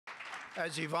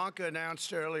As Ivanka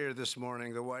announced earlier this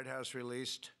morning, the White House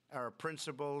released our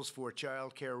principles for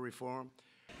child care reform.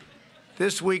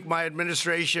 This week, my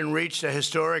administration reached a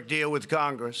historic deal with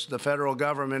Congress. The federal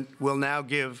government will now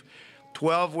give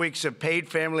 12 weeks of paid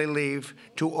family leave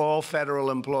to all federal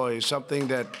employees, something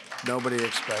that nobody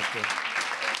expected.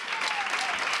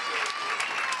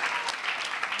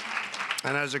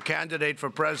 And as a candidate for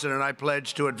president, I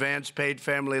pledge to advance paid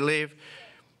family leave.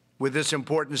 With this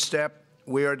important step,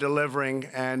 we are delivering,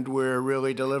 and we're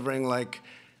really delivering like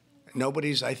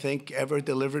nobody's, I think, ever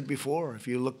delivered before. If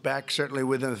you look back, certainly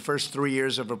within the first 3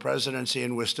 years of a presidency,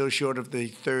 and we're still short of the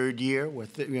third year, we're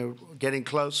getting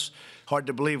close. Hard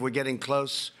to believe we're getting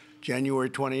close. January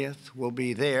 20th, we'll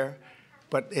be there.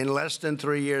 But in less than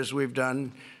 3 years, we've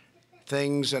done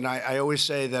things, and I always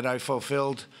say that I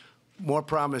fulfilled more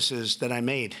promises than I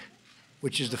made,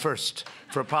 which is the first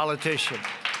for a politician.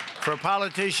 For a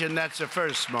politician, that's a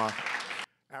first, Mark.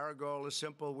 Our goal is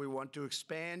simple. We want to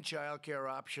expand child care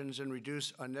options and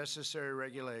reduce unnecessary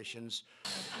regulations.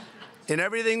 In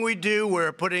everything we do,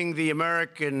 we're putting the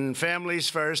American families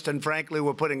first, and frankly,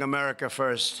 we're putting America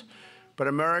first. But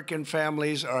American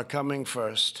families are coming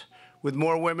first. With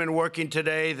more women working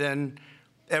today than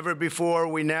ever before,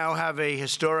 we now have a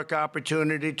historic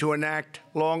opportunity to enact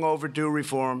long overdue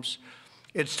reforms.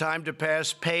 It's time to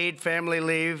pass paid family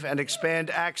leave and expand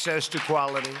access to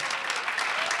quality.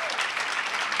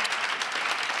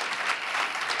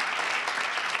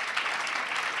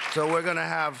 So we're going to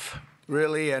have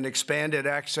really an expanded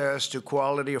access to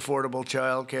quality, affordable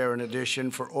child care in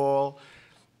addition for all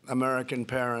American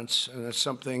parents. And it's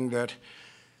something that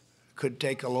could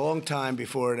take a long time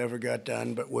before it ever got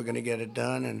done, but we're going to get it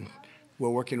done. And we're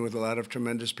working with a lot of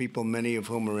tremendous people, many of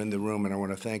whom are in the room, and I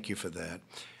want to thank you for that.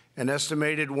 An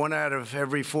estimated 1 out of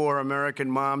every 4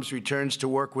 American moms returns to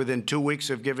work within 2 weeks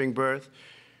of giving birth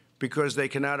because they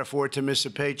cannot afford to miss a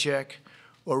paycheck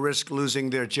or risk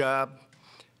losing their job.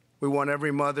 We want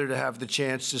every mother to have the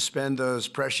chance to spend those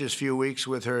precious few weeks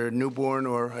with her newborn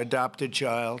or adopted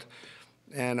child.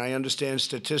 And I understand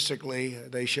statistically,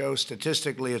 they show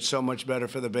statistically it's so much better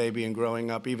for the baby in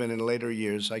growing up, even in later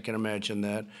years. I can imagine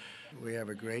that. We have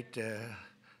a great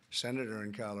senator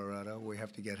in Colorado. We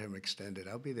have to get him extended.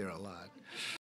 I'll be there a lot.